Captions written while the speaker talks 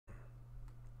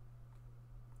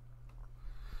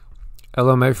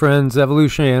Hello, my friends,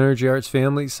 Evolutionary Energy Arts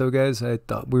family. So, guys, I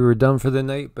thought we were done for the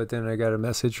night, but then I got a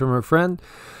message from a friend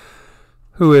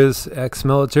who is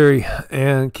ex-military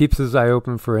and keeps his eye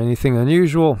open for anything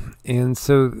unusual. And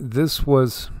so this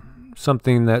was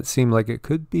something that seemed like it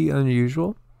could be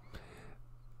unusual.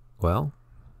 Well,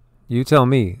 you tell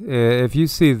me. If you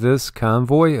see this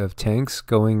convoy of tanks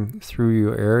going through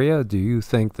your area, do you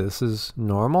think this is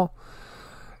normal?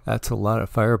 That's a lot of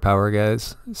firepower,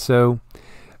 guys. So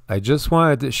I just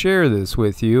wanted to share this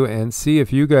with you and see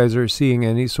if you guys are seeing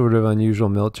any sort of unusual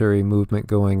military movement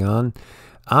going on.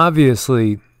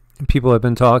 Obviously, people have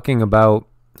been talking about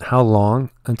how long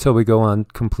until we go on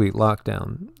complete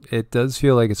lockdown. It does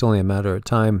feel like it's only a matter of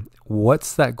time.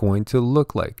 What's that going to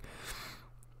look like?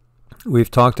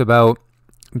 We've talked about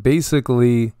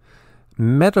basically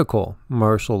medical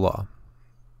martial law.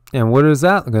 And what is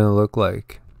that going to look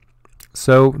like?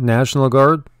 So, National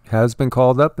Guard has been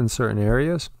called up in certain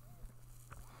areas.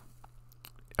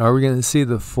 Are we going to see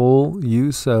the full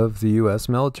use of the U.S.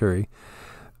 military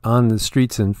on the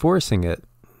streets enforcing it?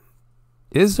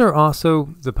 Is there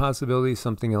also the possibility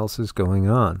something else is going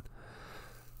on?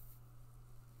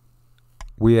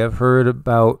 We have heard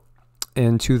about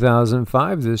in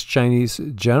 2005, this Chinese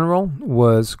general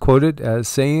was quoted as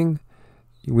saying,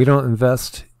 "We don't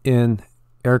invest in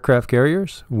aircraft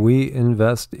carriers, we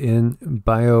invest in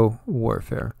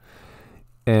bio-warfare.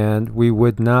 And we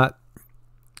would not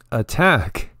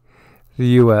attack the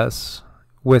U.S.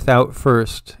 without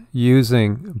first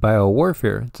using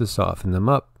biowarfare to soften them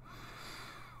up."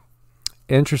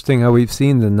 Interesting how we've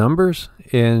seen the numbers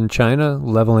in China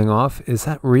leveling off. Is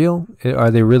that real? Are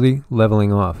they really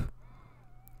leveling off?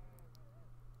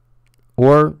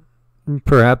 Or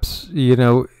perhaps,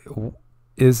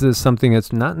 is this something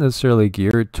that's not necessarily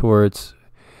geared towards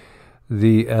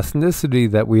the ethnicity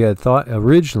that we had thought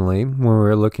originally when we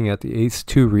were looking at the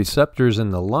ACE2 receptors in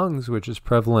the lungs, which is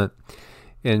prevalent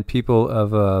in people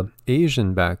of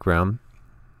Asian background?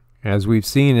 As we've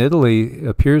seen, Italy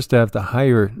appears to have the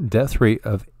higher death rate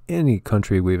of any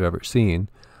country we've ever seen.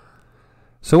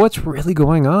 So what's really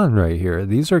going on right here?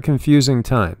 These are confusing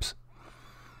times.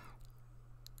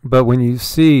 But when you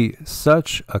see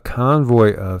such a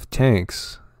convoy of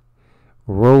tanks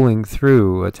rolling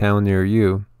through a town near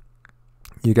you,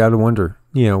 you got to wonder,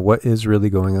 what is really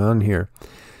going on here?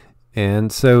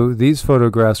 And so these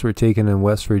photographs were taken in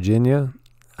West Virginia.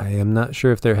 I am not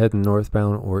sure if they're heading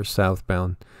northbound or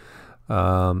southbound.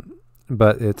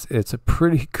 But it's a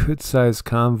pretty good-sized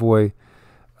convoy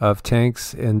of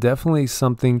tanks and definitely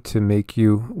something to make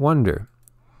you wonder.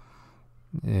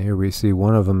 And here we see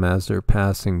one of them as they're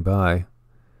passing by.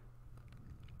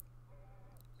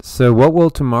 So what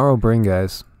will tomorrow bring,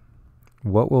 guys?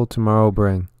 What will tomorrow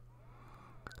bring?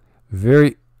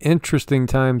 Very interesting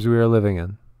times we are living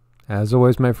in. As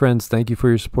always, my friends, thank you for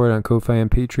your support on Ko-Fi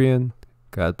and Patreon.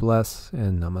 God bless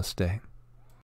and namaste.